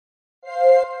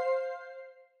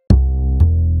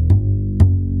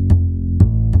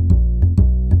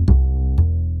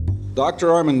Dr.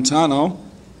 Armentano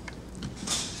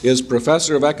is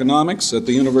Professor of Economics at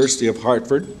the University of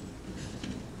Hartford,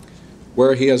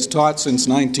 where he has taught since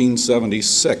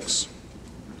 1976.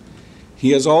 He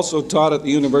has also taught at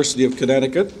the University of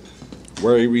Connecticut,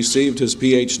 where he received his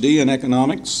Ph.D. in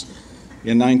economics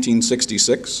in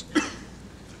 1966,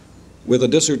 with a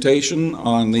dissertation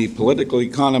on the political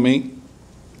economy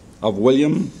of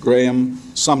William Graham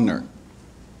Sumner.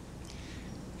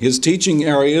 His teaching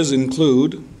areas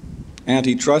include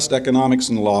antitrust economics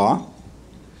and law,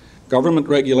 government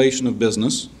regulation of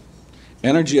business,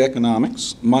 energy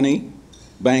economics, money,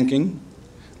 banking,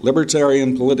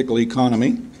 libertarian political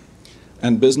economy,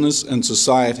 and business and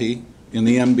society in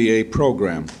the MBA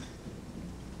program.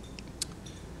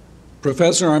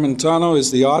 Professor Armentano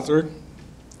is the author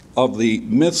of The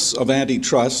Myths of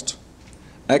Antitrust,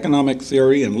 Economic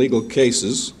Theory and Legal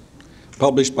Cases,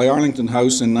 published by Arlington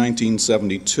House in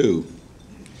 1972.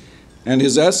 And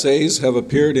his essays have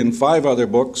appeared in 5 other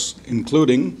books,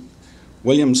 including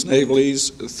William Snavely's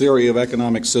Theory of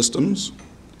Economic Systems,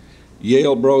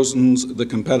 Yale Brosen's The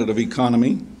Competitive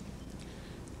Economy,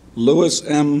 Louis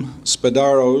M.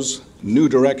 Spadaro's New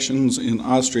Directions in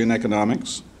Austrian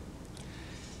Economics.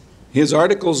 His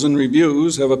articles and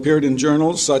reviews have appeared in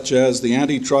journals such as the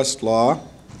Antitrust Law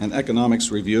and Economics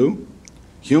Review,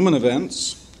 Human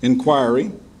Events,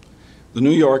 Inquiry, the New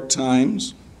York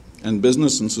Times, and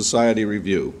Business and Society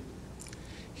Review.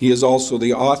 He is also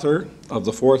the author of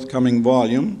the forthcoming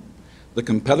volume, The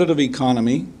Competitive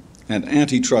Economy and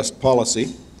Antitrust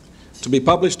Policy, to be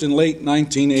published in late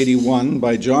 1981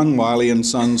 by John Wiley &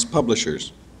 Sons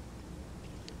Publishers.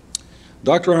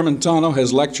 Dr. Armentano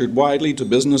has lectured widely to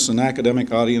business and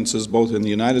academic audiences both in the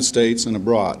United States and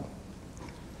abroad.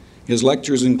 His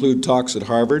lectures include talks at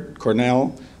Harvard,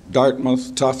 Cornell,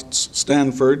 Dartmouth, Tufts,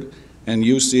 Stanford, and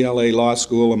UCLA Law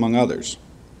School, among others.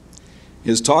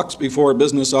 His talks before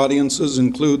business audiences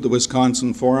include the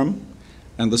Wisconsin Forum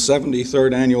and the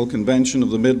 73rd Annual Convention of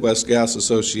the Midwest Gas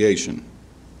Association.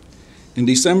 In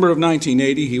December of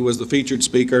 1980, he was the featured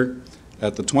speaker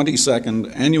at the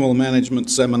 22nd Annual Management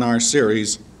Seminar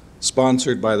Series,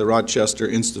 sponsored by the Rochester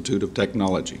Institute of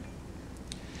Technology.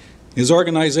 His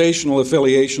organizational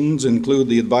affiliations include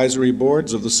the advisory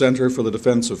boards of the Center for the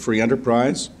Defense of Free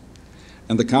Enterprise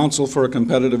and the Council for a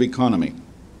Competitive Economy.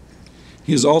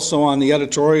 He is also on the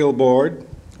editorial board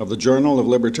of the Journal of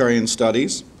Libertarian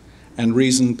Studies and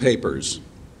Reason Papers.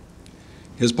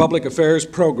 His public affairs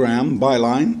program,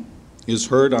 Byline, is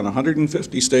heard on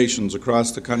 150 stations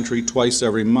across the country twice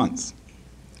every month.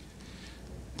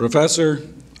 Professor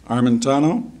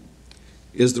Armentano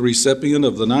is the recipient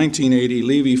of the 1980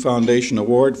 Levy Foundation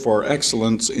Award for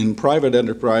Excellence in Private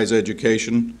Enterprise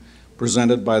Education,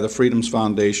 presented by the Freedoms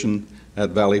Foundation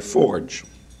at Valley Forge.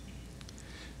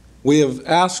 We have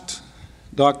asked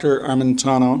Dr.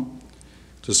 Armentano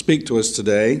to speak to us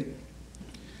today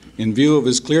in view of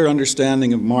his clear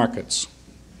understanding of markets,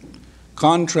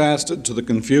 contrasted to the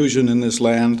confusion in this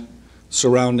land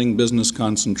surrounding business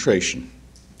concentration.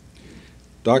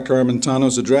 Dr.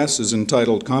 Armentano's address is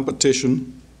entitled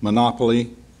Competition,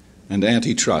 Monopoly, and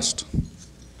Antitrust.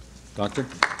 Doctor?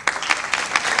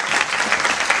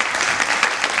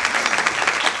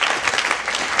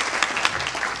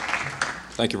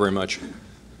 Thank you very much.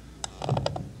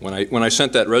 When I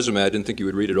sent that resume, I didn't think you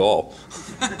would read it all.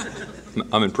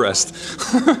 I'm impressed.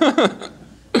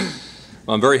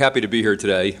 I'm very happy to be here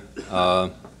today. I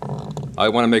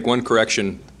want to make one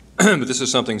correction, but this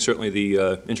is something certainly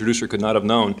the introducer could not have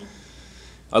known.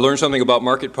 I learned something about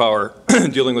market power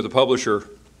dealing with a publisher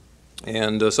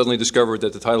and suddenly discovered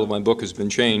that the title of my book has been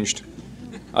changed.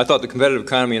 I thought The Competitive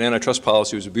Economy and Antitrust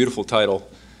Policy was a beautiful title.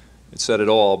 It said it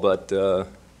all, but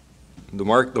the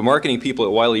marketing people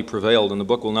at Wiley prevailed, and the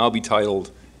book will now be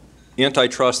titled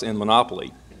Antitrust and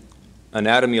Monopoly,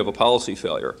 Anatomy of a Policy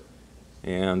Failure.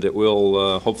 And it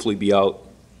will hopefully be out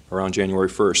around January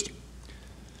 1st.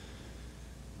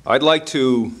 I'd like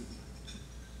to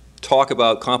talk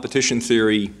about competition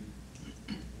theory,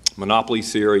 monopoly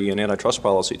theory, and antitrust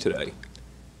policy today.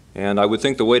 And I would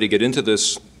think the way to get into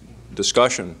this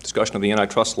discussion of the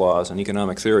antitrust laws and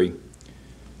economic theory,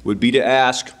 would be to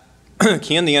ask,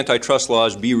 can the antitrust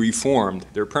laws be reformed?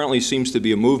 There apparently seems to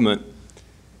be a movement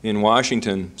in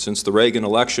Washington since the Reagan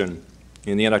election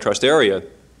in the antitrust area.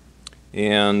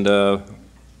 And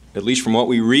at least from what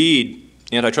we read,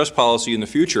 antitrust policy in the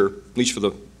future, at least for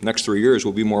the next 3 years,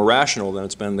 will be more rational than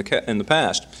it's been in the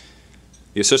past.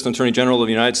 The Assistant Attorney General of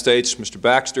the United States, Mr.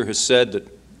 Baxter, has said that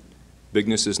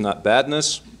bigness is not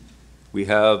badness. We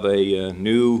have a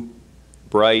new,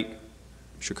 bright,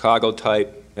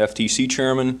 Chicago-type FTC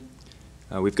chairman.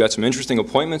 We've got some interesting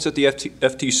appointments at the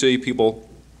FTC, people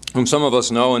whom some of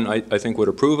us know and I think would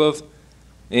approve of.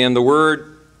 And the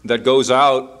word that goes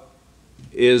out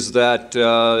is that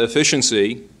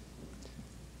efficiency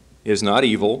is not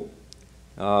evil.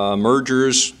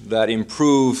 Mergers that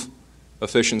improve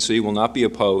efficiency will not be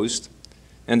opposed,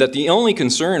 and that the only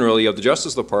concern really of the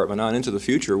Justice Department on into the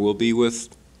future will be with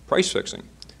price fixing.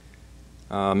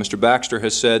 Mr. Baxter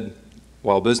has said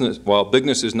while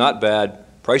bigness is not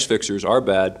bad, price fixers are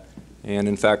bad, and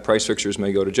in fact price fixers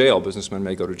may go to jail, businessmen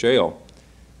may go to jail.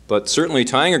 But certainly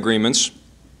tying agreements,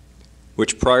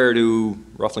 which prior to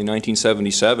roughly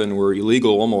 1977 were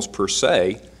illegal almost per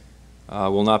se,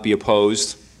 will not be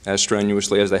opposed as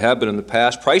strenuously as they have been in the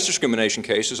past. Price discrimination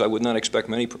cases, I would not expect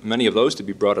many of those to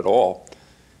be brought at all.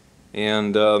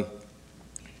 And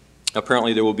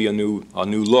apparently there will be a new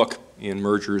look in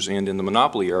mergers and in the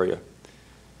monopoly area,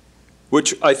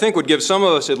 which I think would give some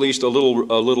of us at least a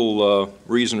little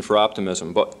reason for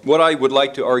optimism. But what I would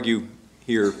like to argue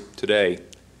here today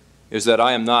is that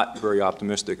I am not very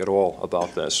optimistic at all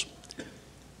about this.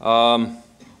 And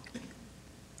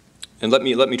let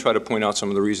me try to point out some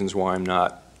of the reasons why I'm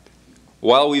not.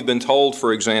 While we've been told,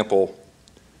 for example,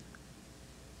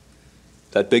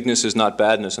 that bigness is not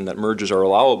badness and that mergers are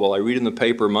allowable, I read in the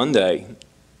paper Monday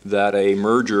that a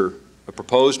merger, a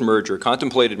proposed merger,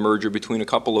 contemplated merger between a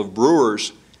couple of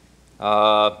brewers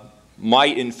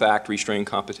might in fact restrain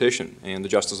competition, and the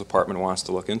Justice Department wants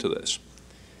to look into this.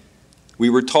 We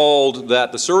were told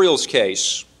that the cereals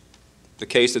case, the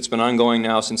case that's been ongoing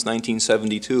now since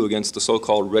 1972 against the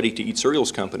so-called ready-to-eat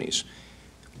cereals companies,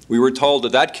 we were told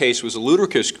that that case was a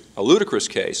ludicrous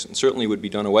case and certainly would be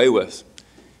done away with.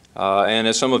 And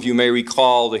as some of you may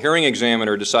recall, the hearing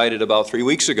examiner decided about 3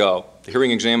 weeks ago, the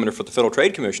hearing examiner for the Federal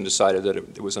Trade Commission decided that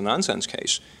it was a nonsense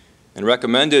case and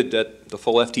recommended that the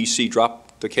full FTC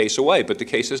drop the case away, but the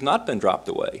case has not been dropped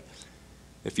away.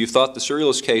 If you thought the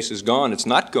cereals case is gone, it's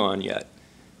not gone yet.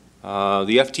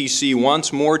 The FTC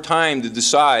wants more time to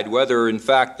decide whether, in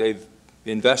fact, they've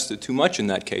invested too much in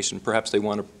that case, and perhaps they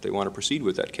want to proceed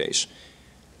with that case.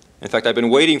 In fact, I've been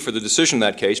waiting for the decision of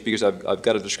that case because I've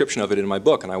got a description of it in my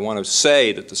book, and I want to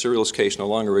say that the cereals case no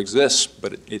longer exists,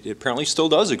 but it apparently still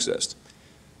does exist.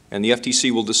 And the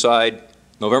FTC will decide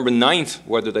November 9th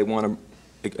whether they want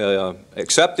to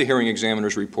accept the hearing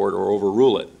examiner's report or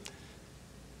overrule it.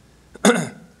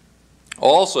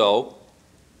 Also,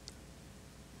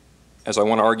 as I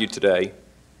want to argue today,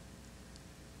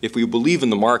 if we believe in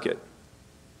the market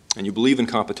and you believe in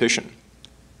competition,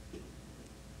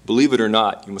 believe it or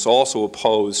not, you must also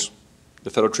oppose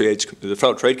the Federal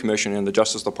Trade Commission and the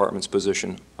Justice Department's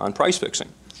position on price fixing.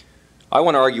 I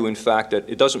want to argue, in fact, that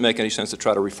it doesn't make any sense to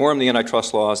try to reform the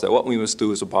antitrust laws, that what we must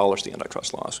do is abolish the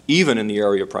antitrust laws, even in the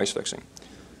area of price fixing.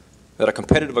 That a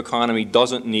competitive economy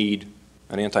doesn't need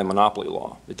an anti-monopoly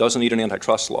law. It doesn't need an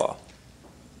antitrust law.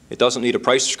 It doesn't need a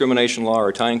price discrimination law or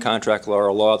a tying contract law or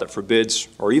a law that forbids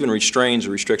or even restrains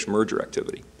or restricts merger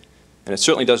activity. And it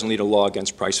certainly doesn't need a law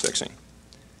against price fixing.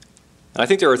 And I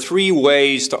think there are three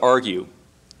ways to argue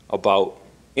about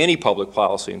any public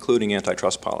policy, including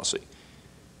antitrust policy.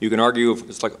 You can argue,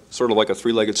 it's like, sort of like a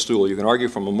three-legged stool. You can argue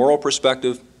from a moral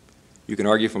perspective, you can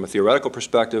argue from a theoretical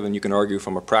perspective, and you can argue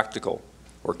from a practical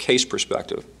or case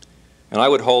perspective. And I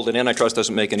would hold that antitrust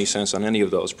doesn't make any sense on any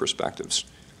of those perspectives.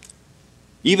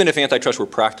 Even if antitrust were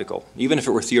practical, even if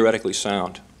it were theoretically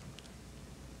sound,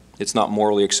 it's not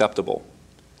morally acceptable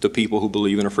to people who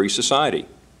believe in a free society.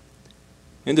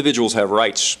 Individuals have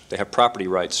rights. They have property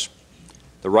rights.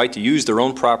 The right to use their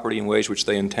own property in ways which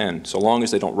they intend, so long as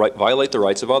they don't violate the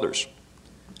rights of others.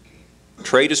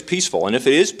 Trade is peaceful, and if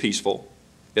it is peaceful,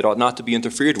 it ought not to be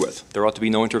interfered with. There ought to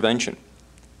be no intervention.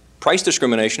 Price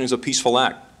discrimination is a peaceful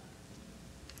act.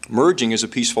 Merging is a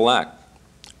peaceful act.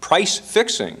 Price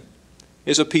fixing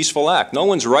is a peaceful act. No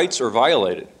one's rights are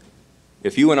violated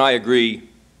if you and I agree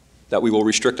that we will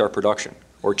restrict our production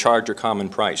or charge a common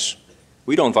price.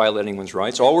 We don't violate anyone's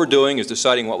rights. All we're doing is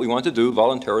deciding what we want to do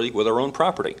voluntarily with our own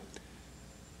property.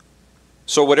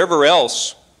 So whatever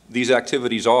else these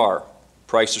activities are,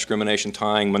 price discrimination,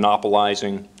 tying,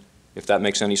 monopolizing, if that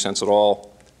makes any sense at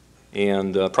all,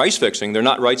 and price fixing, they're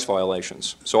not rights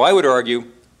violations. So I would argue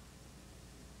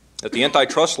that the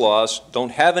antitrust laws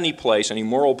don't have any place, any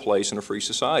moral place in a free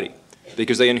society,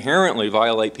 because they inherently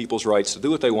violate people's rights to do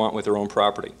what they want with their own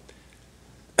property.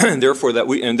 And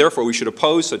therefore we should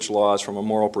oppose such laws from a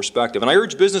moral perspective. And I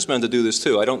urge businessmen to do this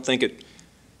too. I don't think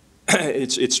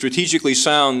it's strategically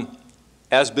sound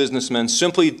as businessmen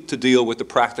simply to deal with the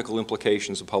practical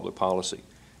implications of public policy.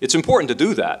 It's important to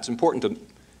do that. It's important to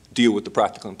deal with the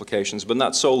practical implications, but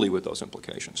not solely with those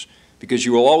implications, because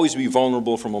you will always be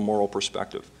vulnerable from a moral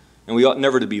perspective. And we ought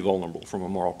never to be vulnerable from a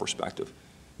moral perspective.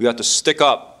 We ought to stick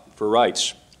up for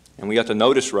rights, and we ought to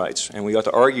notice rights, and we ought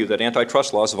to argue that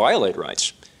antitrust laws violate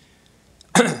rights.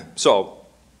 So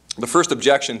the first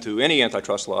objection to any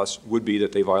antitrust laws would be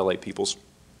that they violate people's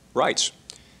rights.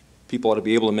 People ought to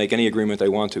be able to make any agreement they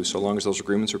want to, so long as those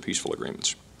agreements are peaceful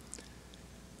agreements.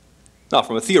 Now,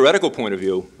 from a theoretical point of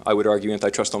view, I would argue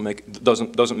antitrust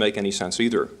doesn't make any sense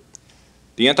either.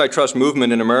 The antitrust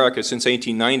movement in America since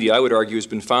 1890, I would argue, has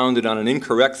been founded on an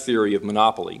incorrect theory of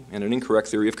monopoly and an incorrect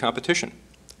theory of competition.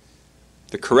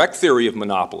 The correct theory of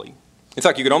monopoly, in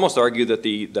fact, you could almost argue that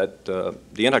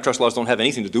the antitrust laws don't have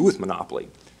anything to do with monopoly,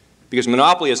 because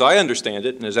monopoly, as I understand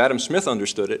it, and as Adam Smith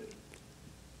understood it,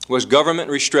 was government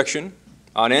restriction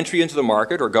on entry into the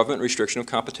market or government restriction of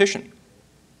competition.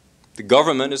 The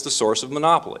government is the source of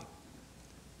monopoly.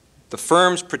 The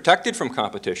firms protected from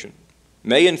competition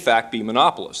may in fact be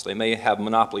monopolists. They may have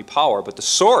monopoly power, but the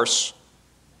source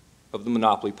of the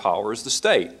monopoly power is the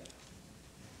state.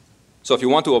 So if you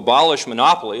want to abolish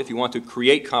monopoly, if you want to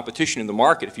create competition in the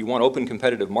market, if you want open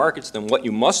competitive markets, then what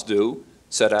you must do,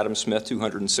 said Adam Smith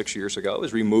 206 years ago,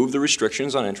 is remove the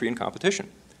restrictions on entry and competition.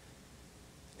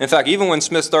 In fact, even when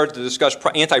Smith started to discuss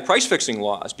anti-price fixing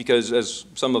laws, because as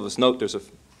some of us note, there's a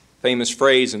famous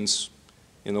phrase in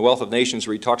The Wealth of Nations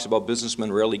where he talks about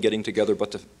businessmen rarely getting together but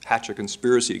to hatch a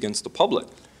conspiracy against the public.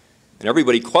 And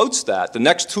everybody quotes that. The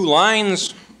next two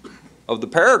lines of the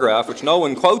paragraph, which no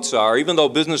one quotes, are,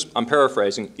 I'm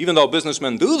paraphrasing, even though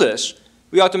businessmen do this,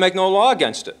 we ought to make no law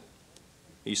against it,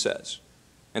 he says.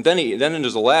 And then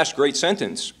there's the last great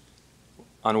sentence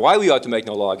on why we ought to make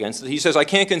no law against it. He says, I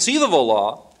can't conceive of a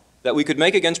law that we could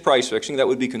make against price fixing that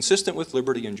would be consistent with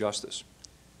liberty and justice.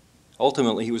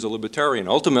 Ultimately, he was a libertarian.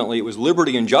 Ultimately, it was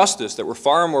liberty and justice that were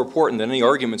far more important than any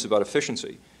arguments about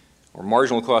efficiency or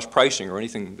marginal cost pricing or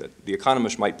anything that the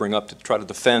economists might bring up to try to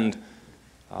defend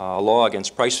a law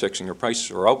against price fixing or price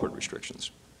or output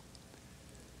restrictions.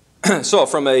 So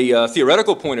from a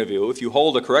theoretical point of view, if you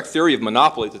hold a correct theory of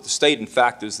monopoly, that the state, in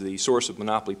fact, is the source of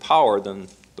monopoly power, then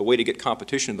the way to get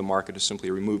competition in the market is simply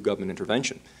to remove government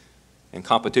intervention. And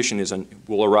competition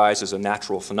will arise as a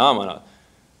natural phenomena.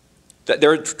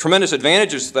 There are tremendous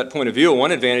advantages to that point of view.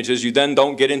 One advantage is you then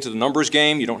don't get into the numbers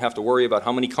game. You don't have to worry about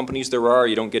how many companies there are.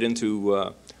 You don't get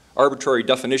into arbitrary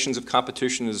definitions of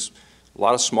competition as a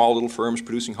lot of small little firms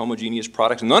producing homogeneous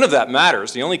products. None of that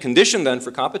matters. The only condition then for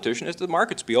competition is that the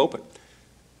markets be open.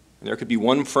 And there could be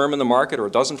one firm in the market or a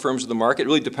dozen firms in the market. It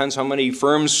really depends how many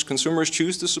firms consumers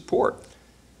choose to support.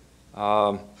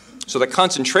 So the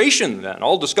concentration then,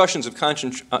 all discussions of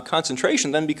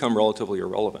concentration then become relatively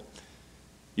irrelevant.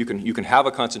 You can have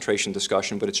a concentration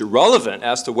discussion, but it's irrelevant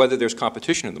as to whether there's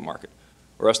competition in the market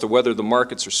or as to whether the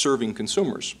markets are serving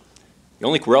consumers. The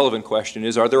only relevant question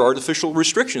is, are there artificial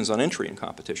restrictions on entry and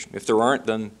competition? If there aren't,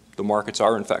 then the markets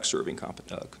are in fact serving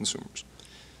consumers.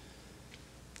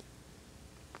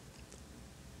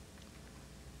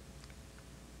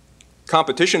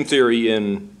 Competition theory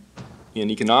in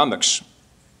economics,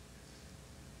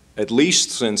 at least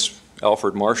since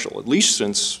Alfred Marshall, at least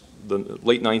since the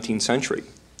late 19th century,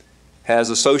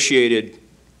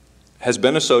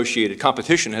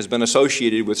 competition has been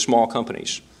associated with small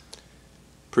companies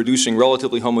producing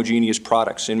relatively homogeneous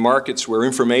products in markets where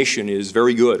information is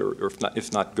very good, or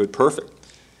if not good, perfect.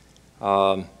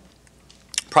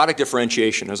 Product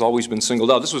differentiation has always been singled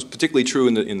out. This was particularly true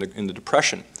in the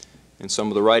Depression in some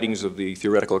of the writings of the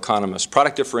theoretical economists.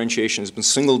 Product differentiation has been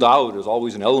singled out as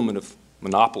always an element of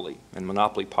monopoly and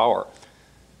monopoly power.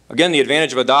 Again, the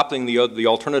advantage of adopting the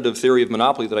alternative theory of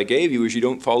monopoly that I gave you is you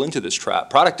don't fall into this trap.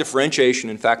 Product differentiation,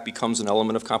 in fact, becomes an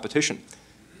element of competition.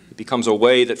 It becomes a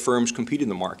way that firms compete in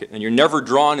the market, and you're never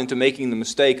drawn into making the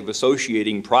mistake of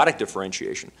associating product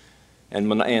differentiation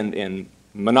and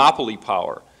monopoly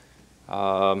power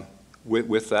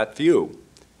with that view.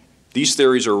 These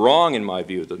theories are wrong, in my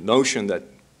view. The notion that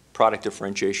product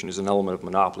differentiation is an element of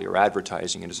monopoly or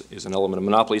advertising is an element of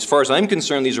monopoly. As far as I'm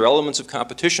concerned, these are elements of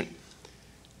competition.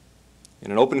 In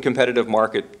an open competitive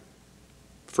market,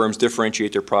 firms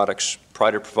differentiate their products, try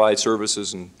to provide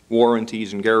services and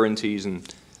warranties and guarantees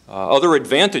and other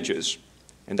advantages,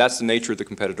 and that's the nature of the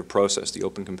competitive process, the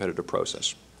open competitive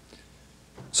process.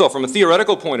 So from a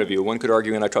theoretical point of view, one could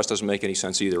argue antitrust doesn't make any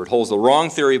sense either. It holds the wrong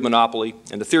theory of monopoly,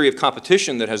 and the theory of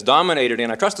competition that has dominated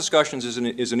antitrust discussions is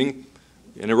an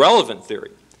irrelevant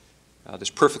theory. This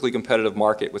perfectly competitive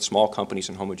market with small companies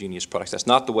and homogeneous products, that's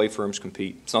not the way firms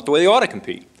compete. It's not the way they ought to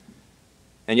compete.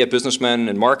 And yet businessmen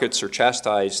and markets are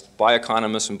chastised by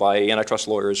economists and by antitrust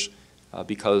lawyers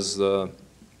because the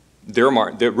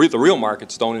real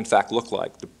markets don't in fact look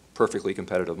like the perfectly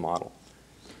competitive model.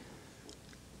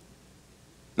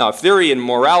 Now, if theory and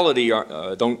morality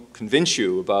don't convince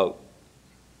you about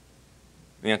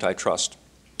antitrust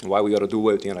and why we ought to do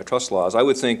away with the antitrust laws, I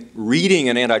would think reading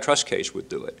an antitrust case would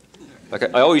do it. Like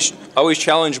I always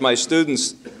challenge my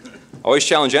students, I always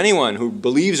challenge anyone who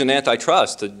believes in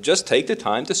antitrust to just take the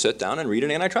time to sit down and read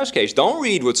an antitrust case. Don't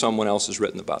read what someone else has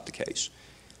written about the case.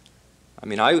 I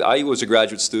mean, I was a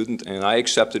graduate student, and I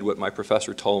accepted what my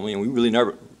professor told me, and we really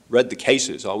never read the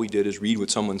cases. All we did is read what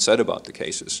someone said about the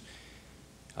cases.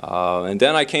 And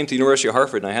then I came to the University of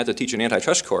Hartford, and I had to teach an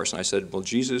antitrust course, and I said, well,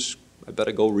 Jesus, I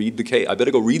better go read the case. I better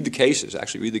go read the cases,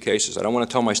 actually read the cases. I don't want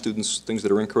to tell my students things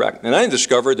that are incorrect. And I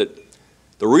discovered that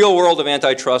the real world of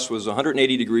antitrust was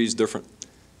 180 degrees different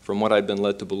from what I'd been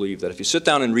led to believe, that if you sit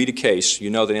down and read a case,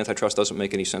 you know that antitrust doesn't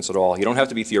make any sense at all. You don't have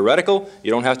to be theoretical. You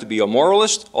don't have to be a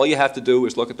moralist. All you have to do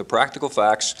is look at the practical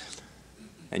facts,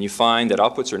 and you find that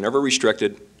outputs are never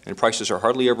restricted, and prices are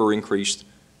hardly ever increased,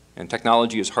 and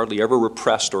technology is hardly ever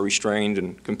repressed or restrained,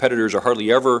 and competitors are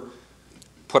hardly ever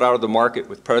put out of the market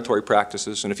with predatory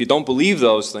practices. And if you don't believe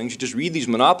those things, you just read these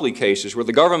monopoly cases where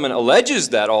the government alleges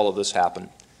that all of this happened,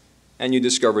 and you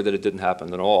discover that it didn't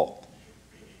happen at all.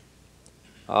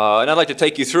 And I'd like to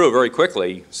take you through very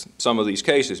quickly some of these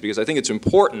cases, because I think it's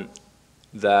important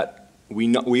that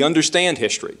we understand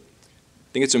history.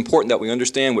 I think it's important that we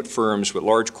understand what firms, what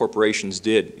large corporations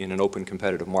did in an open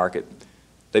competitive market.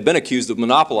 They've been accused of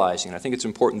monopolizing, and I think it's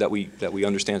important that we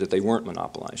understand that they weren't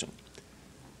monopolizing.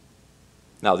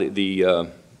 Now,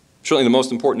 certainly the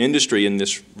most important industry in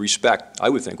this respect, I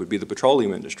would think, would be the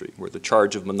petroleum industry, where the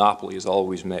charge of monopoly is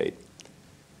always made.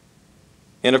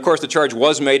 And of course, the charge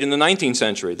was made in the 19th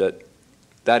century that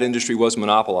that industry was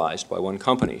monopolized by one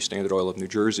company, Standard Oil of New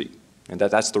Jersey, and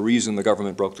that's the reason the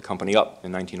government broke the company up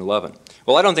in 1911.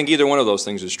 Well, I don't think either one of those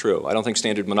things is true. I don't think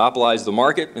Standard monopolized the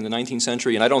market in the 19th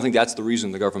century, and I don't think that's the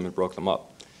reason the government broke them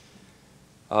up.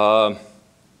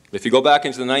 If you go back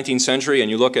into the 19th century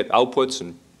and you look at outputs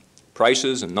and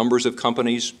prices and numbers of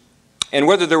companies, and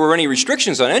whether there were any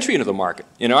restrictions on entry into the market,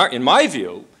 in my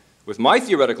view, with my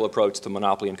theoretical approach to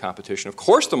monopoly and competition, of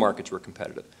course the markets were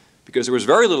competitive, because there was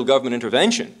very little government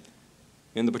intervention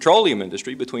in the petroleum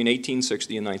industry between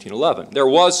 1860 and 1911. There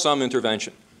was some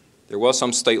intervention. There was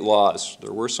some state laws.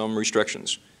 There were some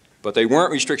restrictions. But they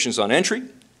weren't restrictions on entry.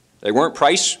 They weren't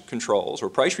price controls or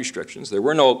price restrictions. There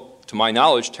were no, to my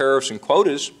knowledge, tariffs and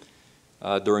quotas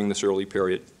during this early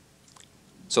period.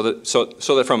 So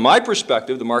that from my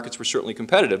perspective, the markets were certainly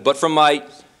competitive. But from my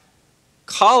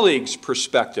colleagues'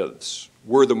 perspectives,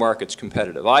 were the markets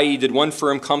competitive? I.e., did one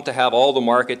firm come to have all the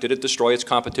market? Did it destroy its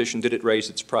competition? Did it raise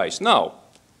its price? No.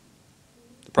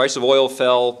 The price of oil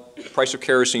fell. The price of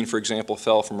kerosene, for example,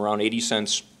 fell from around 80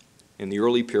 cents in the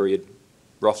early period,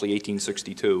 roughly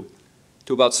 1862,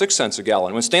 to about 6 cents a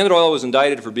gallon. When Standard Oil was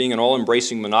indicted for being an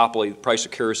all-embracing monopoly, the price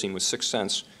of kerosene was 6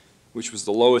 cents, which was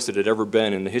the lowest it had ever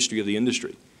been in the history of the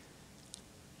industry.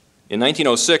 In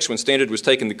 1906, when Standard was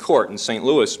taken to court in St.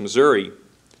 Louis, Missouri,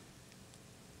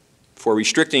 for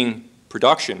restricting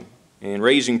production and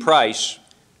raising price,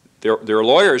 their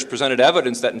lawyers presented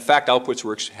evidence that, in fact,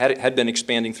 outputs had been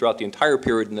expanding throughout the entire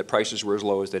period and that prices were as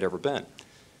low as they'd ever been.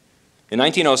 In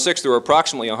 1906, there were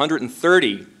approximately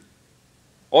 130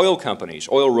 oil companies,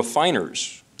 oil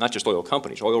refiners, not just oil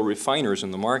companies, oil refiners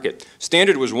in the market.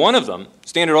 Standard was one of them.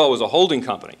 Standard Oil was a holding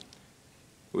company.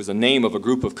 It was the name of a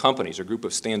group of companies, a group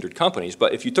of Standard companies.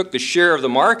 But if you took the share of the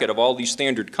market of all these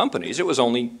Standard companies, it was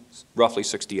only roughly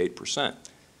 68%.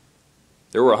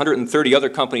 There were 130 other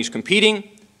companies competing.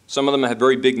 Some of them had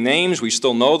very big names. We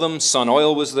still know them. Sun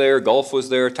Oil was there, Gulf was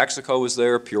there, Texaco was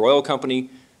there, Pure Oil Company.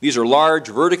 These are large,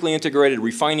 vertically integrated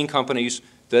refining companies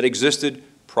that existed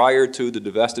prior to the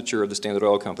divestiture of the Standard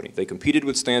Oil Company. They competed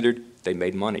with Standard. They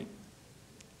made money.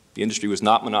 The industry was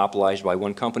not monopolized by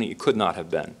one company. It could not have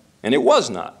been. And it was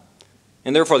not.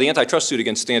 And therefore, the antitrust suit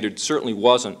against Standard certainly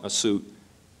wasn't a suit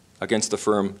against the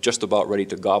firm just about ready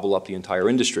to gobble up the entire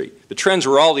industry. The trends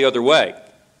were all the other way.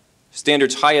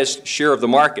 Standard's highest share of the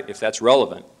market, if that's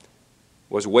relevant,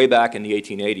 was way back in the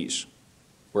 1880s,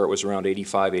 where it was around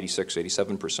 85, 86,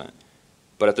 87%.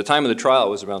 But at the time of the trial, it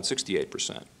was around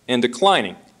 68%, and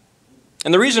declining.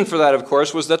 And the reason for that, of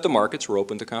course, was that the markets were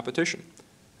open to competition,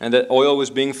 and that oil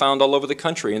was being found all over the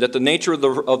country, and that the nature of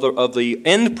the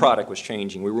end product was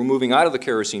changing. We were moving out of the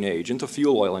kerosene age into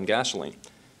fuel oil and gasoline.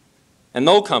 And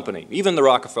no company, even the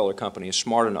Rockefeller Company, is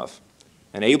smart enough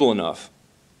and able enough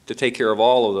to take care of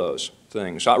all of those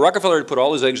things. Rockefeller had put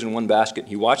all his eggs in one basket.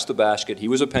 He watched the basket. He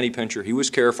was a penny pincher. He was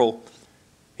careful.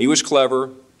 He was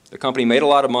clever. The company made a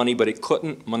lot of money, but it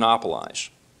couldn't monopolize.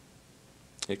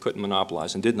 It couldn't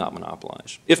monopolize and did not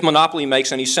monopolize. If monopoly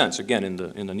makes any sense, again, in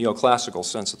the neoclassical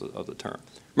sense of the term.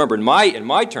 Remember,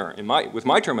 with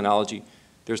my terminology,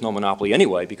 there's no monopoly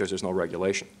anyway because there's no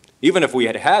regulation. Even if we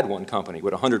had had one company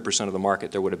with 100% of the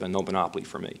market, there would have been no monopoly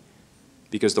for me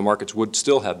because the markets would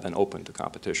still have been open to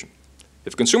competition.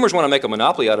 If consumers want to make a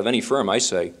monopoly out of any firm, I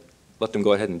say, let them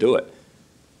go ahead and do it.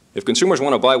 If consumers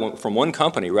want to buy from one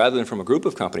company rather than from a group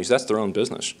of companies, that's their own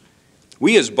business.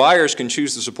 We as buyers can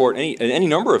choose to support any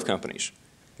number of companies.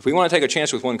 If we want to take a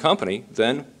chance with one company,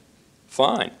 then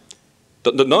fine.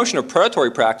 The notion of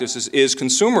predatory practices is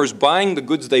consumers buying the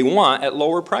goods they want at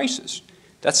lower prices.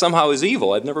 That somehow is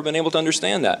evil. I've never been able to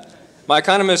understand that. My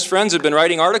economist friends have been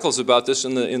writing articles about this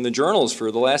in the journals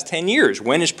for the last 10 years.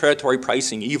 When is predatory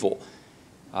pricing evil?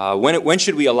 When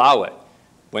should we allow it?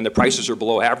 When the prices are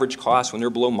below average cost, when they're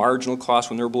below marginal cost,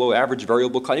 when they're below average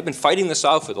variable cost. They've been fighting this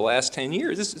out for the last 10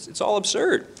 years. It's all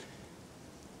absurd.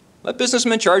 Let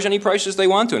businessmen charge any prices they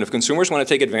want to, and if consumers want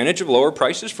to take advantage of lower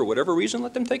prices for whatever reason,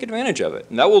 let them take advantage of it.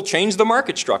 And that will change the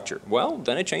market structure. Well,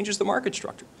 then it changes the market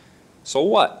structure. So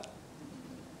what?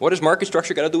 What does market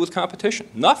structure got to do with competition?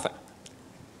 Nothing.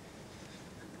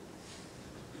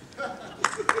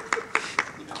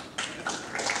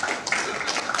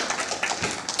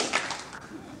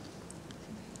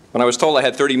 When I was told I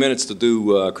had 30 minutes to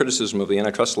do criticism of the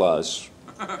antitrust laws,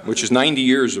 which is 90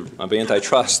 years of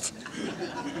antitrust,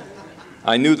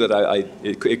 I knew that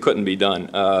it couldn't be done.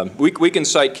 We can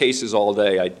cite cases all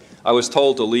day. I was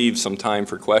told to leave some time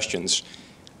for questions.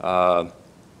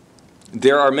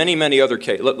 There are many, many other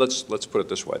cases. Let's put it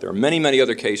this way. There are many, many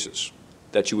other cases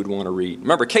that you would want to read.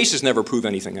 Remember, cases never prove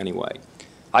anything anyway.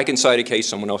 I can cite a case,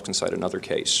 someone else can cite another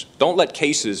case. Don't let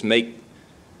cases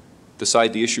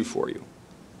decide the issue for you.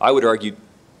 I would argue,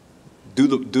 do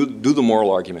the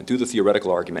moral argument, do the theoretical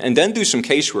argument, and then do some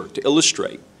casework to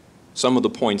illustrate some of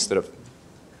the points that have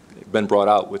been brought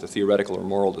out with a theoretical or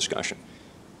moral discussion.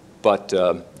 But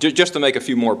just to make a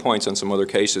few more points on some other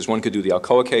cases, one could do the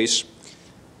Alcoa case.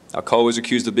 Alcoa was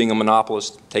accused of being a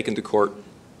monopolist, taken to court,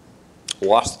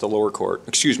 lost at the lower court,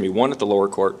 won at the lower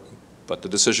court, but the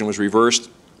decision was reversed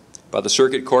by the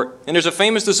circuit court. And there's a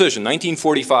famous decision,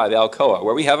 1945, Alcoa,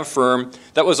 where we have a firm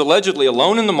that was allegedly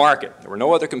alone in the market. There were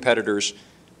no other competitors,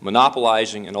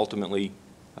 monopolizing, and ultimately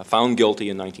found guilty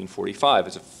in 1945.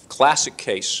 It's a classic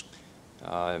case.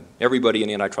 Everybody in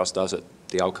antitrust does it,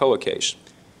 the Alcoa case.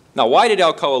 Now, why did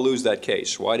Alcoa lose that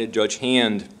case? Why did Judge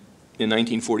Hand in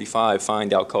 1945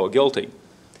 find Alcoa guilty?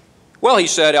 Well, he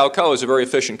said Alcoa is a very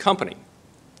efficient company.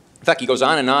 In fact, he goes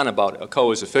on and on about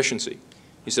Alcoa's efficiency.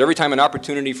 He said every time an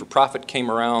opportunity for profit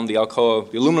came around, the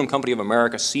Aluminum Company of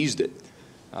America seized it.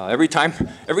 Every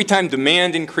time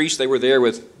demand increased, they were there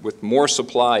with more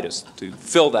supply to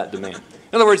fill that demand.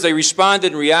 In other words, they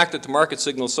responded and reacted to market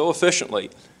signals so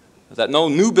efficiently that no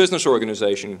new business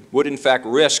organization would in fact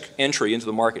risk entry into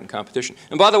the market and competition.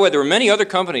 And by the way, there were many other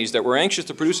companies that were anxious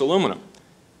to produce aluminum.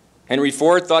 Henry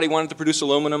Ford thought he wanted to produce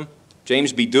aluminum.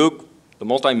 James B. Duke, the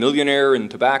multimillionaire in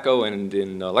tobacco and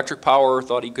in electric power,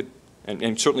 thought he could,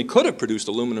 and certainly could have produced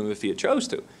aluminum if he had chose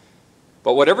to.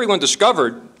 But what everyone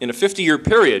discovered in a 50-year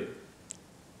period,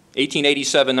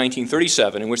 1887,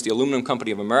 1937, in which the Aluminum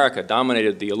Company of America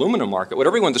dominated the aluminum market, what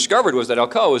everyone discovered was that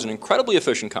Alcoa was an incredibly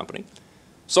efficient company,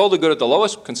 sold the good at the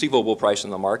lowest conceivable price in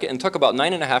the market, and took about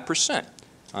 9.5%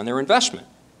 on their investment,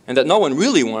 and that no one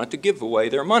really wanted to give away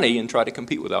their money and try to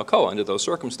compete with Alcoa under those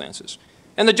circumstances.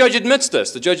 And the judge admits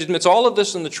this. The judge admits all of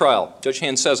this in the trial. Judge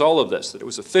Hand says all of this, that it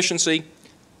was efficiency,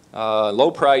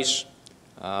 low price,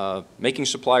 making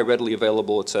supply readily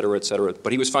available, et cetera, et cetera.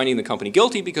 But he was finding the company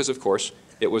guilty because, of course,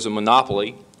 it was a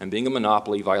monopoly, and being a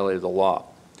monopoly violated the law.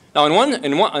 Now,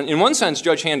 in one sense,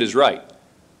 Judge Hand is right.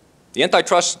 The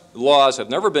antitrust laws have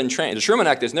never been changed. The Sherman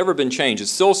Act has never been changed. It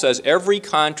still says every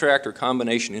contract or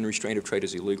combination in restraint of trade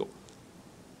is illegal.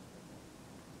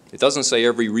 It doesn't say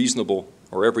every reasonable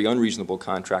or every unreasonable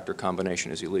contract or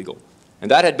combination is illegal. And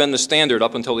that had been the standard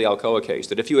up until the Alcoa case,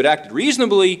 that if you had acted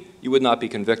reasonably, you would not be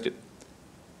convicted.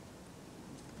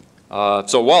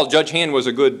 So while Judge Hand was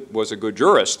a good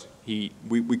jurist,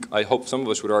 I hope some of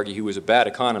us would argue he was a bad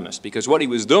economist, because what he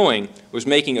was doing was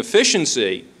making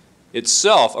efficiency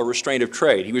itself a restraint of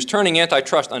trade. He was turning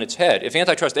antitrust on its head. If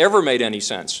antitrust ever made any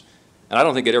sense, and I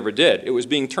don't think it ever did, it was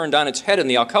being turned on its head in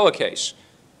the Alcoa case.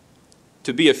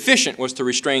 To be efficient was to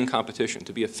restrain competition.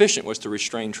 To be efficient was to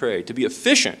restrain trade. To be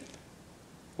efficient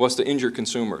was to injure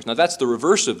consumers. Now that's the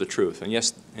reverse of the truth, and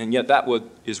yet that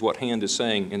is what Hand is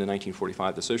saying in the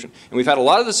 1945 decision. And we've had a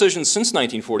lot of decisions since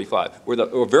 1945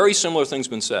 where very similar things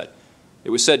have been said.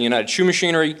 It was said in United Shoe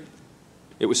Machinery,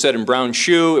 it was said in Brown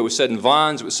Shoe, it was said in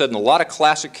Vons, it was said in a lot of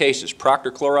classic cases,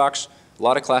 Procter Clorox, a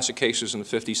lot of classic cases in the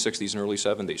 50s, 60s, and early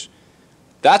 70s.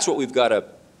 That's what we've got to,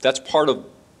 that's part of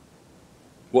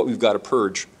what we've got to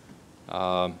purge.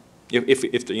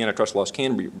 if the antitrust laws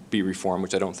can be reformed,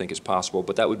 which I don't think is possible,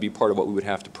 but that would be part of what we would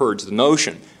have to purge, the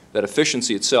notion that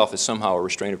efficiency itself is somehow a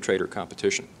restraint of trade or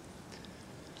competition.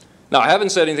 Now, I haven't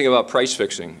said anything about price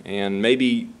fixing, and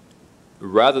maybe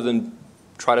rather than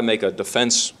try to make a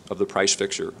defense of the price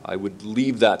fixer, I would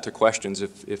leave that to questions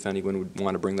if anyone would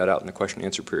want to bring that out in the question and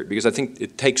answer period, because I think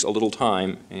it takes a little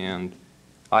time, and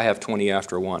I have 20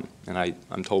 after 1, and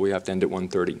I'm told we have to end at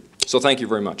 1:30. So thank you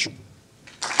very much.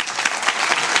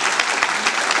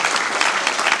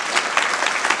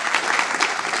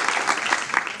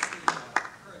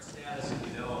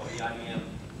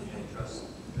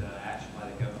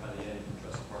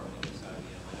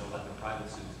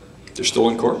 They're still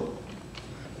in court?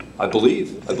 I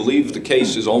believe the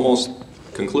case is almost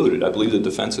concluded. I believe the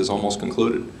defense is almost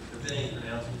concluded. Have there been any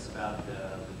pronouncements about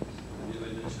the new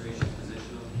administration's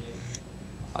position on the case?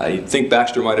 I think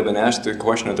Baxter might have been asked the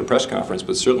question at the press conference,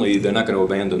 but certainly they're not going to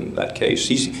abandon that case.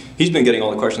 He's been getting all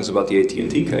the questions about the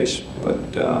AT&T case,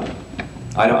 but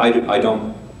I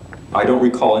don't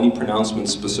recall any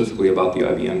pronouncements specifically about the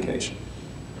IBM case.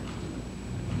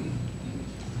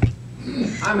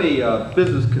 I'm a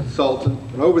business consultant,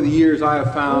 and over the years I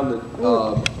have found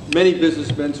that many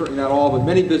businessmen, certainly not all, but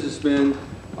many businessmen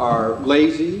are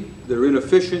lazy, they're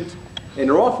inefficient, and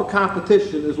they're all for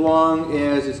competition as long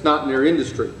as it's not in their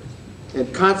industry.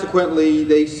 And consequently,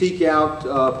 they seek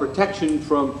out protection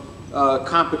from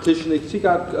competition, they seek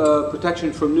out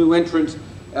protection from new entrants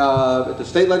at the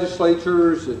state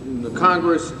legislatures, in the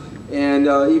Congress, and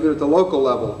even at the local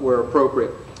level where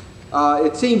appropriate.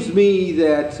 It seems to me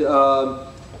that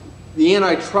the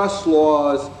antitrust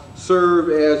laws serve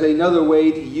as another way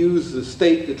to use the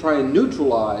state to try and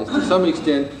neutralize, to some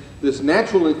extent, this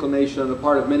natural inclination on the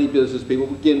part of many business people,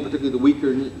 again, particularly the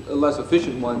weaker, less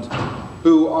efficient ones,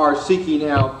 who are seeking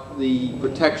out the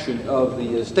protection of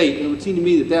the state. And it would seem to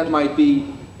me that that might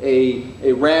be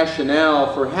a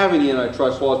rationale for having the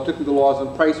antitrust laws, particularly the laws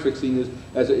on price fixing,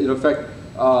 as in effect,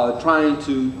 trying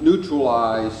to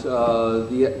neutralize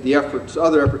the efforts,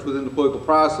 other efforts within the political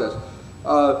process.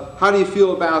 How do you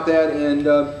feel about that, and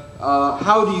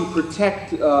how do you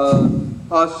protect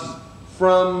us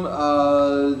from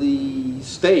the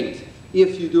state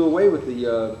if you do away with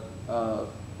the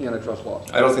antitrust laws?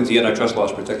 I don't think the antitrust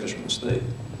laws protect us from the state.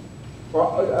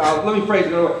 Well, let me phrase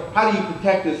it another way. How do you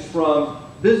protect us from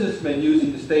businessmen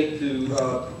using the state to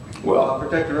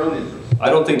protect their own interests? I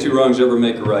don't think two wrongs ever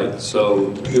make a right.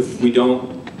 So if we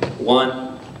don't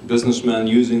want businessmen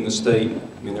using the state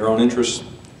in their own interests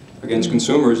against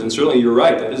consumers, and certainly you're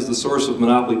right, that is the source of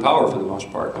monopoly power for the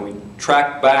most part. And we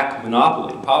track back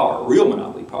monopoly power, real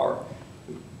monopoly power.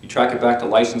 You track it back to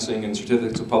licensing and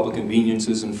certificates of public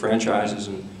conveniences and franchises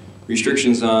and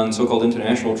restrictions on so-called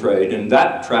international trade, and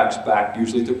that tracks back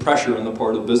usually to pressure on the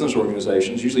part of business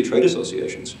organizations, usually trade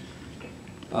associations,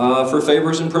 for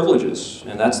favors and privileges,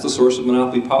 and that's the source of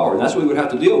monopoly power, and that's what we would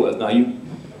have to deal with. Now,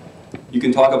 you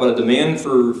can talk about a demand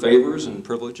for favors and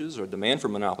privileges or a demand for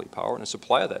monopoly power and a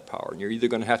supply of that power, and you're either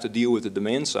going to have to deal with the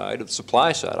demand side or the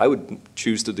supply side. I would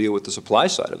choose to deal with the supply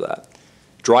side of that.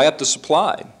 Dry up the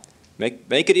supply.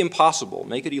 Make it impossible,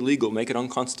 make it illegal, make it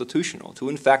unconstitutional to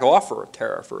in fact offer a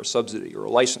tariff or a subsidy or a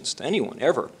license to anyone,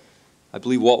 ever. I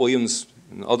believe Walt Williams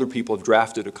and other people have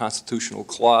drafted a constitutional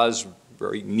clause,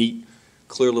 very neat,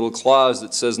 clear little clause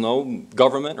that says no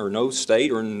government or no state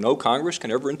or no Congress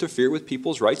can ever interfere with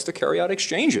people's rights to carry out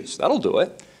exchanges. That'll do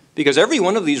it, because every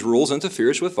one of these rules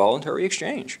interferes with voluntary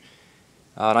exchange.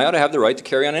 And I ought to have the right to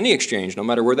carry on any exchange, no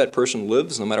matter where that person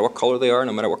lives, no matter what color they are,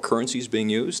 no matter what currency is being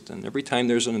used. And every time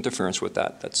there's an interference with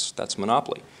that, that's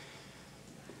monopoly.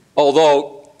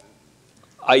 Although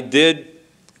I did,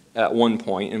 at one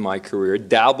point in my career,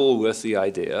 dabble with the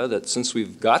idea that since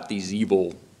we've got these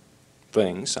evil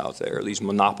things out there, these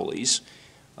monopolies,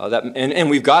 and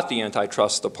we've got the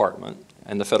Antitrust Department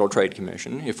and the Federal Trade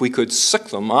Commission, if we could sick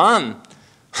them on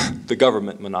the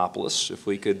government monopolists, if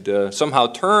we could somehow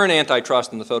turn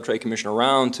antitrust and the Federal Trade Commission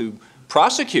around to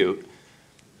prosecute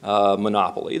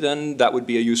monopoly, then that would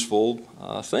be a useful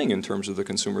thing in terms of the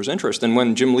consumer's interest. And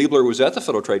when Jim Liebler was at the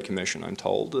Federal Trade Commission, I'm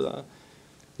told,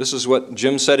 this is what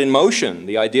Jim set in motion,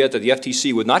 the idea that the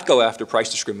FTC would not go after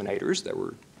price discriminators that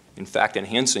were in fact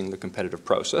enhancing the competitive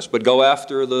process, but go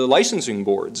after the licensing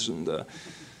boards and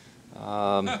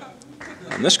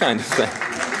this kind of thing.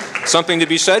 Something to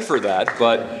be said for that,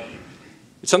 but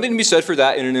it's something to be said for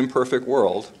that in an imperfect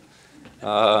world.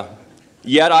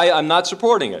 Yet I'm not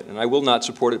supporting it, and I will not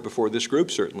support it before this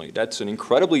group, certainly. That's an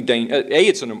incredibly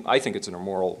I think it's an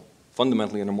immoral,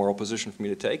 fundamentally an immoral position for me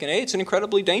to take, and it's an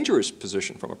incredibly dangerous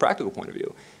position from a practical point of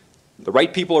view. The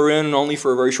right people are in only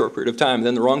for a very short period of time,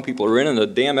 then the wrong people are in, and the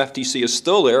damn FTC is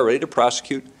still there, ready to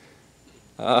prosecute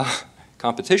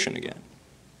competition again.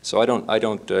 So I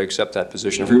don't accept that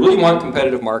position. If we really want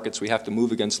competitive markets, we have to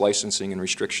move against licensing and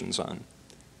restrictions on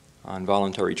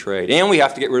voluntary trade. And we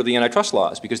have to get rid of the antitrust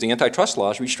laws, because the antitrust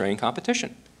laws restrain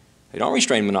competition. They don't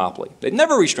restrain monopoly. They've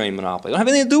never restrained monopoly. They don't have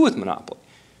anything to do with monopoly.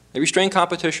 They restrain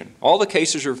competition. All the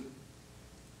cases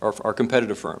are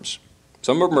competitive firms.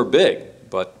 Some of them are big,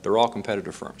 but they're all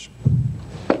competitive firms.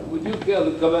 Would you care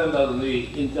to comment on the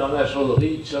international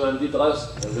reach of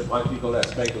antitrust as a practical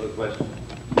aspect of the question?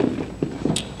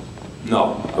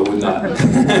 No, I would not.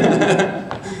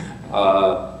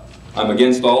 I'm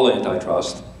against all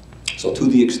antitrust. So to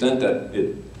the extent that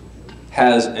it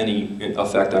has any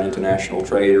effect on international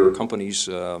trade or companies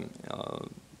that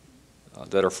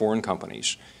are foreign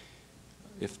companies,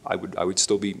 I would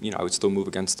still be, I would still move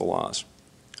against the laws.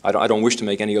 I don't wish to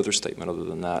make any other statement other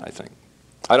than that, I think.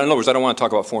 In other words, I don't want to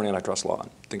talk about foreign antitrust law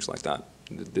and things like that.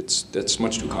 That's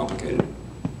much too complicated.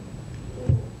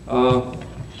 You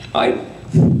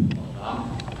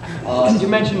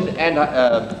mentioned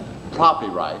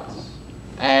property rights,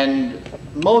 and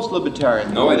most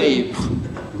libertarians believe...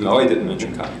 No, I didn't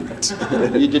mention copyrights.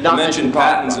 You did not I mentioned mention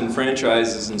patents and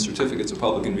franchises and certificates of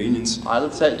public convenience.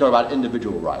 Let's talk about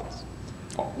individual rights.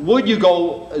 Would you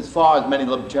go as far as many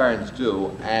libertarians do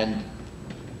and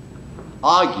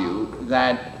argue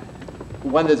that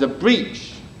when there's a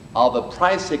breach of a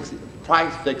price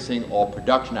fixing or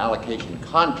production allocation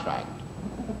contract,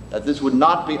 that this would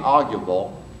not be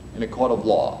arguable in a court of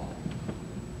law?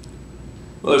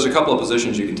 Well, there's a couple of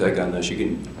positions you can take on this. You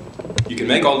can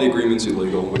make all the agreements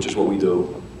illegal, which is what we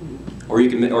do, or you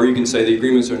can say the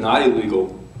agreements are not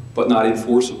illegal but not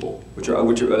enforceable, which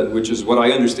is what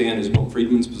I understand is Milton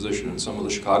Friedman's position and some of the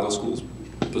Chicago schools'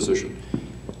 position.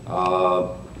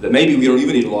 That maybe we don't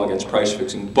even need a law against price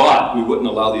fixing, but we wouldn't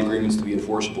allow the agreements to be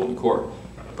enforceable in the court.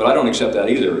 But I don't accept that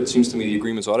either. It seems to me the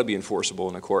agreements ought to be enforceable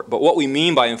in the court. But what we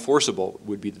mean by enforceable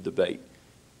would be the debate.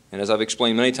 And as I've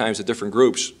explained many times to different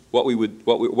groups, what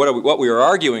we are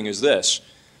arguing is this.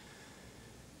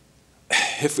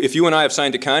 If you and I have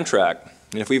signed a contract,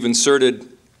 and if we've inserted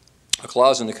a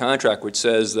clause in the contract which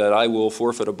says that I will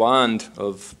forfeit a bond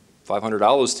of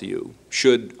 $500 to you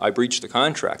should I breach the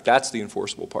contract, that's the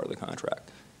enforceable part of the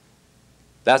contract.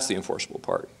 That's the enforceable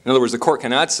part. In other words, the court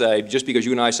cannot say, just because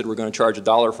you and I said we're going to charge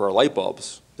 $1 for our light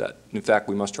bulbs, that in fact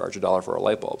we must charge $1 for our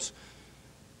light bulbs.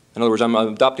 In other words, I'm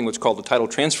adopting what's called the title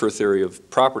transfer theory of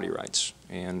property rights.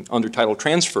 And under title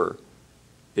transfer,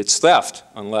 it's theft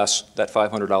unless that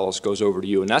 $500 goes over to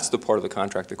you. And that's the part of the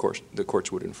contract the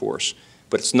courts would enforce.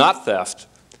 But it's not theft,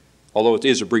 although it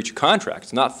is a breach of contract.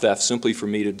 It's not theft simply for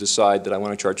me to decide that I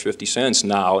want to charge 50 cents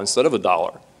now instead of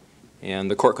 $1.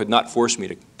 And the court could not force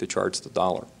me to charge the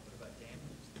 $1.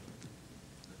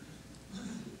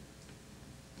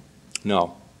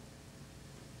 No.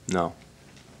 No.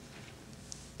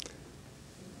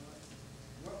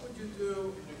 What would you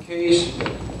do in a case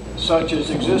such as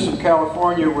exists in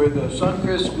California with the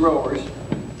Sunfist Growers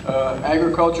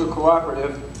Agricultural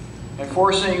Cooperative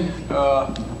enforcing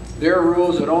their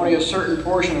rules that only a certain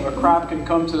portion of a crop can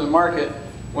come to the market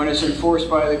when it's enforced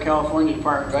by the California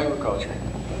Department of Agriculture?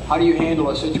 How do you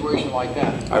handle a situation like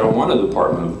that? I don't want a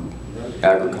Department of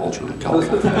Agriculture in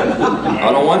California.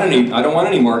 I don't want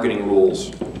any marketing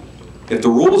rules. If the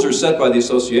rules are set by the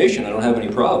association, I don't have any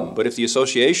problem. But if the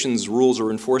association's rules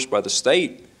are enforced by the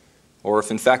state, or if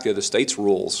in fact they're the state's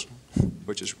rules,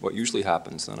 which is what usually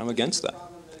happens, then I'm against that. The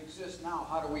problem that exists now,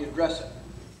 how do we address it?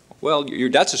 Well,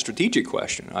 that's a strategic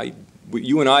question.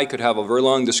 You and I could have a very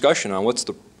long discussion on what's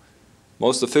the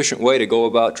most efficient way to go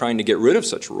about trying to get rid of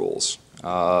such rules.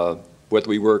 Whether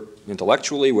we work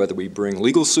intellectually, whether we bring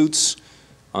legal suits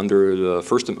under the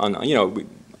First Amendment,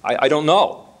 I don't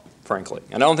know, frankly.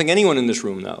 And I don't think anyone in this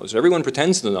room knows. Everyone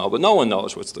pretends to know, but no one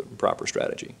knows what's the proper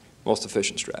strategy, most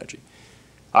efficient strategy.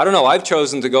 I don't know. I've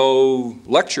chosen to go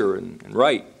lecture and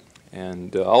write,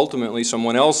 and ultimately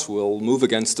someone else will move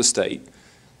against the state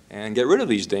and get rid of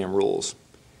these damn rules.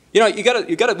 We got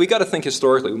to think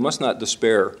historically. We must not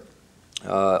despair.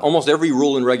 Almost every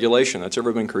rule and regulation that's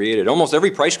ever been created, almost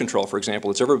every price control, for example,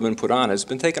 that's ever been put on has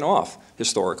been taken off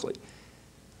historically.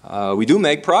 We do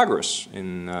make progress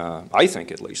in, I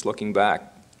think at least, looking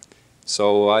back.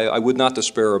 So I would not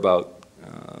despair about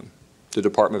the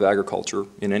Department of Agriculture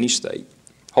in any state.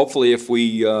 Hopefully, if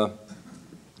we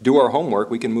do our homework,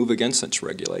 we can move against such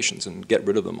regulations and get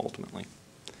rid of them ultimately.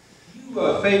 Do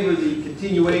you favor the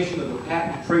continuation of the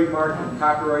patent, trademark, and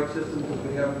copyright systems that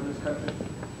we have in this country?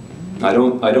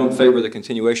 I don't favor the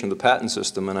continuation of the patent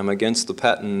system, and I'm against the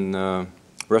Patent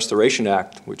Restoration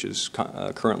Act, which is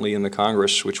currently in the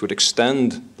Congress, which would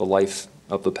extend the life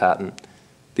of the patent,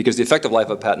 because the effective life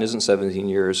of a patent isn't 17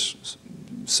 years.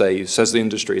 says the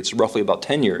industry. It's roughly about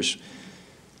 10 years.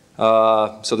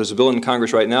 So there's a bill in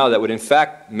Congress right now that would in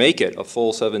fact make it a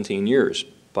full 17 years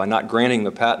by not granting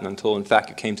the patent until in fact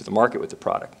you came to the market with the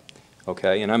product.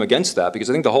 Okay, and I'm against that because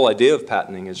I think the whole idea of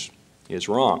patenting is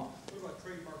wrong.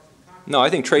 No,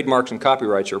 I think trademarks and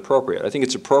copyrights are appropriate. I think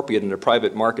it's appropriate in a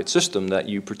private market system that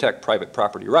you protect private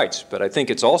property rights, but I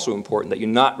think it's also important that you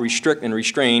not restrict and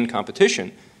restrain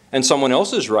competition and someone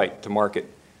else's right to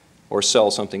market or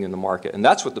sell something in the market, and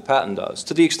that's what the patent does.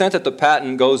 To the extent that the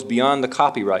patent goes beyond the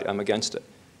copyright, I'm against it.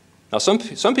 Now, some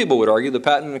people would argue the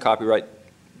patent and the copyright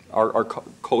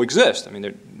coexist. I mean,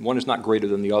 one is not greater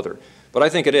than the other, but I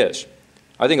think it is.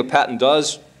 I think a patent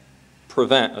does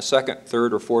prevent a second,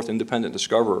 third, or fourth independent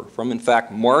discoverer from, in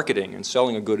fact, marketing and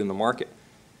selling a good in the market,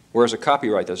 whereas a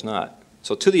copyright does not.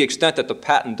 So to the extent that the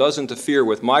patent does interfere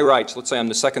with my rights, let's say I'm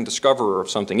the second discoverer of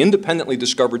something, independently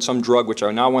discovered some drug which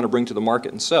I now want to bring to the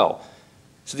market and sell,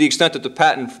 to the extent that the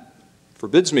patent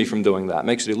forbids me from doing that,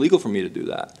 makes it illegal for me to do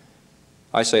that,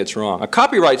 I say it's wrong. A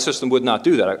copyright system would not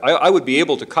do that. I would be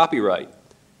able to copyright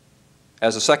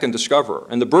as a second discoverer,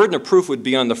 and the burden of proof would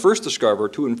be on the first discoverer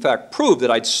to, in fact, prove that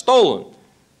I'd stolen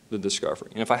the discovery.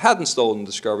 And if I hadn't stolen the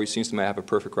discovery, it seems to me I have a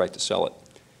perfect right to sell it.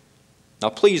 Now,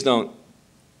 please don't,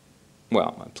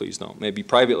 well, please don't. Maybe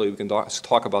privately we can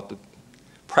talk about the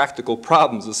practical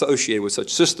problems associated with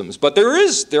such systems. But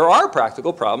there are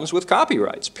practical problems with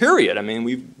copyrights, period. I mean,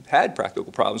 we've had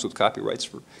practical problems with copyrights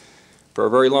for a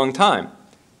very long time.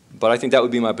 But I think that would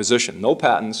be my position. No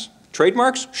patents.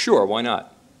 Trademarks? Sure, why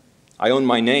not? I own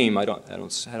my name. I don't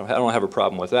have a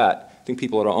problem with that. I think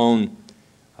people ought to own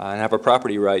and have a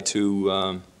property right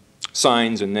to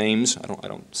signs and names. I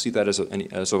don't see that as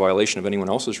a violation of anyone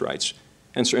else's rights.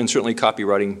 And certainly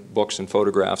copywriting books and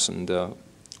photographs and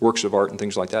works of art and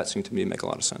things like that seem to me to make a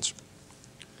lot of sense.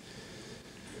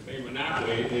 A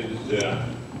monopoly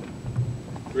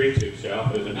creates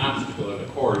itself as an obstacle in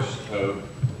the course of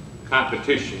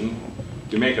competition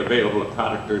to make available a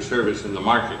product or service in the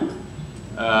market.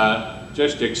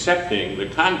 Just accepting the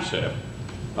concept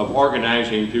of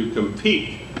organizing to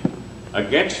compete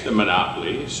against the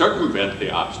monopoly, circumvent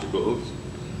the obstacles,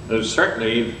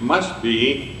 certainly must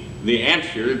be the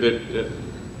answer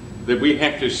that we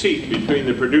have to seek between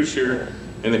the producer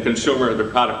and the consumer of the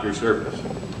product or service.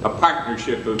 A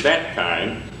partnership of that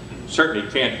kind certainly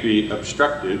can't be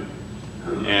obstructed.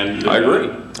 And I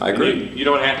agree. You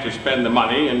don't have to spend the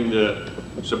money and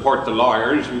support the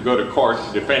lawyers who go to court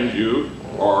to defend you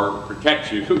or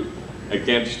protect you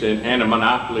against a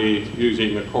monopoly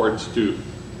using the courts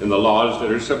and the laws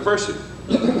that are subversive.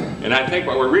 And I think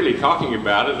what we're really talking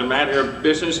about is a matter of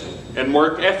business and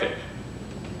work ethic.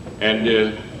 And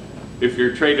if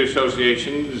your trade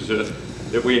associations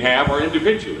that we have or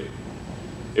individually,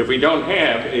 if we don't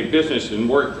have a business and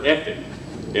work ethic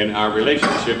in our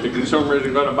relationship, the consumer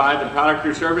isn't going to buy the product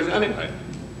or service anyway.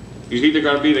 He's either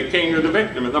going to be the king or the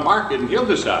victim in the market, and he'll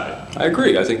decide. I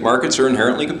agree. I think markets are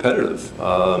inherently competitive.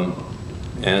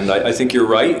 And I think you're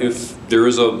right. If there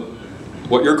is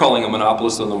what you're calling a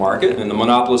monopolist on the market, and the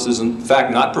monopolist is in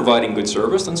fact not providing good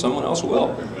service, then someone else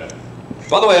will.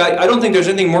 By the way, I don't think there's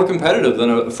anything more competitive than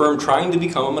a firm trying to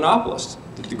become a monopolist.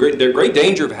 The great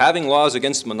danger of having laws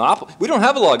against monopoly. We don't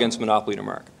have a law against monopoly in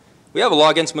America. We have a law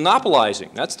against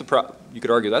monopolizing. That's the problem. You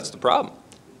could argue that's the problem.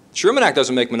 The Sherman Act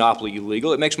doesn't make monopoly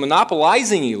illegal. It makes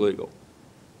monopolizing illegal.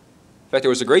 In fact, there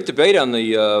was a great debate on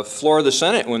the floor of the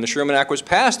Senate when the Sherman Act was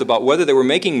passed about whether they were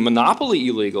making monopoly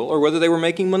illegal or whether they were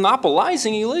making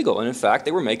monopolizing illegal. And in fact,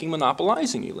 they were making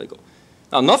monopolizing illegal.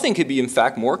 Now, nothing could be, in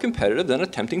fact, more competitive than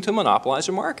attempting to monopolize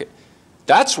a market.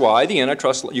 That's why the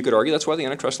antitrust, you could argue that's why the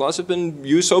antitrust laws have been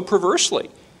used so perversely.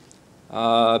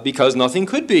 Because nothing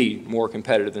could be more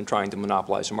competitive than trying to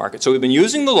monopolize a market. So we've been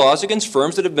using the laws against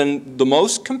firms that have been the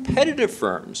most competitive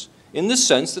firms in the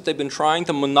sense that they've been trying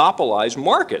to monopolize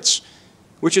markets,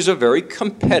 which is a very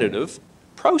competitive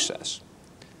process.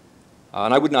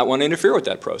 And I would not want to interfere with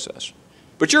that process.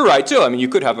 But you're right, too. I mean, you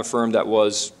could have a firm that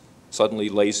was suddenly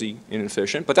lazy,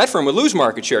 inefficient, but that firm would lose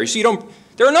market share. You see,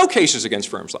 there are no cases against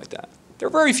firms like that. There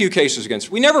are very few cases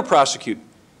against. We never prosecute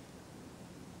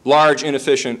large,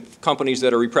 inefficient companies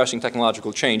that are repressing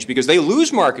technological change because they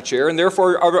lose market share and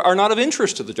therefore are not of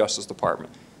interest to the Justice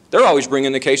Department. They're always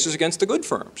bringing the cases against the good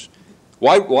firms.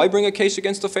 Why bring a case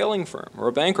against a failing firm or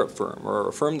a bankrupt firm or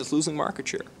a firm that's losing market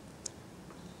share?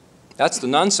 That's the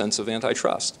nonsense of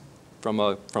antitrust from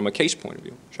a case point of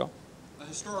view. Shel? A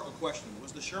historical question.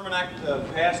 Was the Sherman Act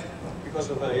passed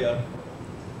because of a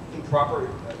improper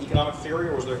economic theory,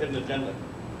 or was there a hidden agenda?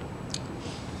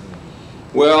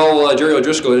 Well, Jerry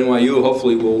O'Driscoll at NYU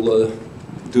hopefully will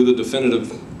do the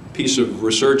definitive piece of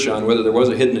research on whether there was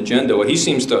a hidden agenda. What he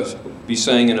seems to be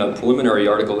saying in a preliminary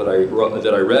article that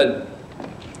I read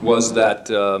was that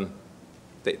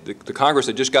the Congress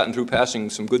had just gotten through passing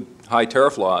some good high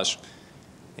tariff laws,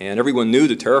 and everyone knew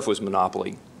the tariff was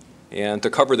monopoly, and to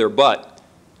cover their butt,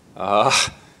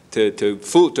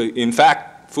 to in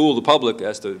fact fool the public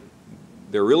as to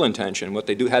their real intention, what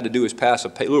they had to do is pass a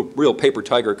real paper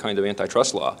tiger kind of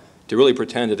antitrust law to really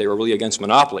pretend that they were really against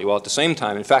monopoly. While at the same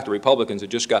time, in fact, the Republicans had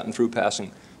just gotten through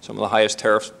passing some of the highest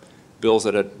tariff bills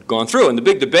that had gone through. And the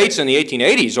big debates in the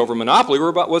 1880s over monopoly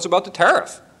was about the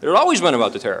tariff. It had always been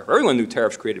about the tariff. Everyone knew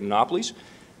tariffs created monopolies.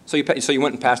 So you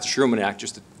went and passed the Sherman Act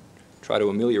just to try to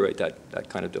ameliorate that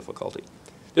kind of difficulty.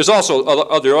 There's also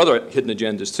other hidden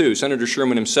agendas, too. Senator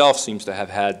Sherman himself seems to have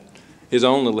had his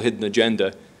own little hidden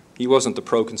agenda. He wasn't the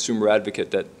pro-consumer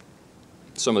advocate that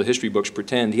some of the history books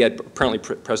pretend. He had apparently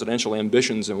presidential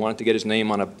ambitions and wanted to get his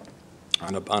name on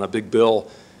a big bill.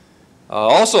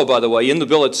 Also, by the way, in the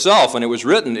bill itself, when it was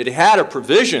written, it had a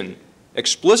provision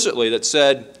explicitly that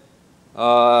said,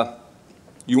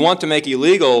 you want to make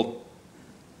illegal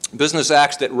business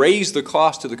acts that raise the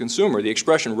cost to the consumer. The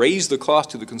expression raise the cost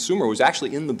to the consumer was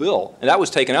actually in the bill, and that was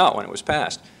taken out when it was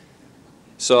passed.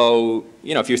 So,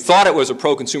 you know, if you thought it was a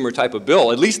pro-consumer type of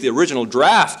bill, at least the original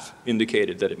draft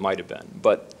indicated that it might have been.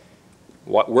 But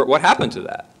what happened to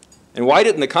that? And why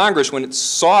didn't the Congress, when it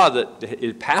saw that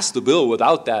it passed the bill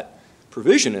without that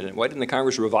provision in it, why didn't the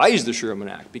Congress revise the Sherman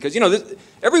Act? Because, you know,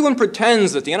 everyone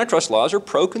pretends that the antitrust laws are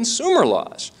pro-consumer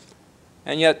laws,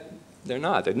 and yet they're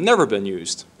not. They've never been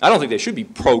used. I don't think they should be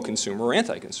pro-consumer or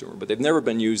anti-consumer, but they've never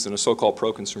been used in a so-called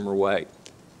pro-consumer way.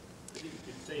 You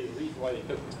could say the reason why they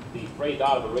took the phrase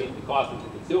out of it, raising the cost to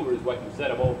the consumer, is what you said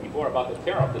about before about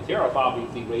the tariff. The tariff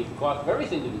obviously raised the cost of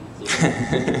everything to the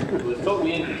consumer. It was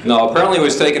totally inconsistent. No, apparently it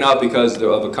was taken out because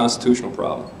of a constitutional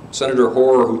problem. Senator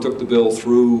Hoare, who took the bill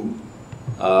through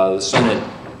the Senate,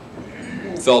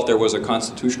 felt there was a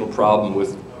constitutional problem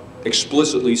with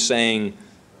explicitly saying,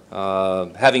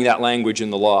 having that language in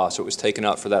the law, so it was taken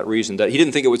out for that reason. That he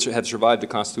didn't think it would have survived the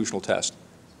constitutional test.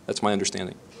 That's my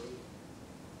understanding.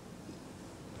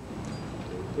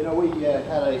 You know, we had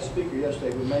a speaker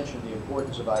yesterday who mentioned the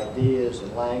importance of ideas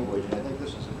and language, and I think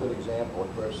this is a good example.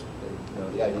 Of course,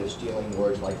 the idea of stealing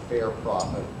words like fair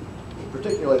profit,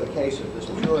 particularly the case of this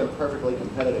pure and perfectly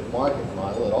competitive market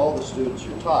model that all the students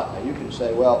are taught. Now, you can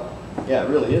say, well, yeah, it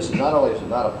really is. Not only is it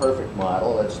not a perfect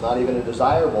model, it's not even a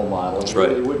desirable model. That's right.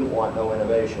 right. You really wouldn't want no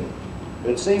innovation. But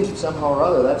it seems that somehow or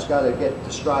other that's got to get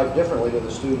described differently to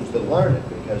the students that learn it,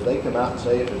 because they come out and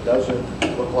say if it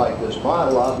doesn't look like this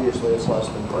model, obviously it's less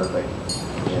than perfect.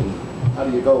 And how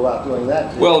do you go about doing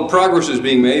that? Well, progress is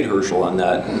being made, Herschel, on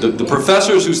that. The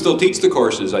professors who still teach the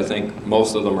courses, I think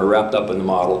most of them are wrapped up in the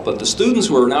model, but the students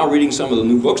who are now reading some of the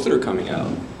new books that are coming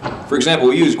out. For example,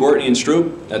 we use Gortney and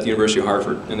Stroop at the University of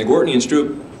Hartford, and the Gortney and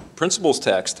Stroop principles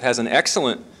text has an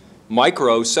excellent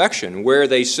micro section where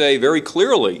they say very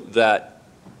clearly that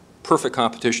perfect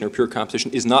competition or pure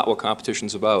competition is not what competition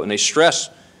is about. And they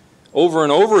stress over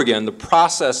and over again the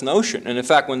process notion. And in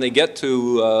fact, when they get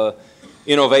to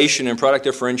innovation and product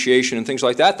differentiation and things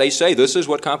like that, they say this is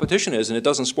what competition is, and it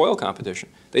doesn't spoil competition.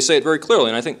 They say it very clearly,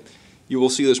 and I think you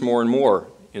will see this more and more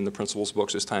in the principles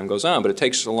books as time goes on, but it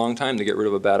takes a long time to get rid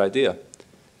of a bad idea.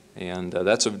 And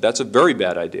that's a very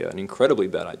bad idea, an incredibly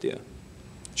bad idea.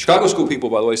 Chicago school people,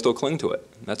 by the way, still cling to it.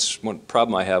 That's one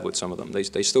problem I have with some of them.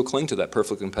 They still cling to that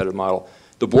perfectly competitive model.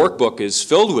 The Bork book is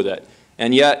filled with it,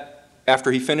 and yet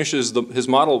after he finishes his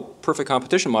model, perfect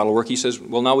competition model work, he says,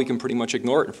 well, now we can pretty much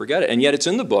ignore it and forget it. And yet it's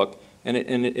in the book, and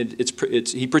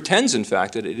he pretends, in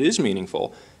fact, that it is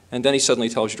meaningful, and then he suddenly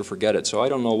tells you to forget it. So I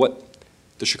don't know what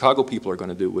the Chicago people are going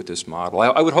to do with this model.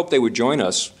 I would hope they would join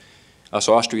us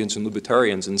Austrians and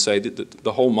Libertarians, and say that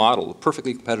the whole model, the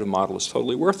perfectly competitive model, is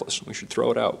totally worthless. We should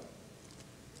throw it out.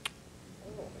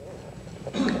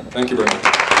 Thank you very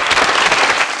much.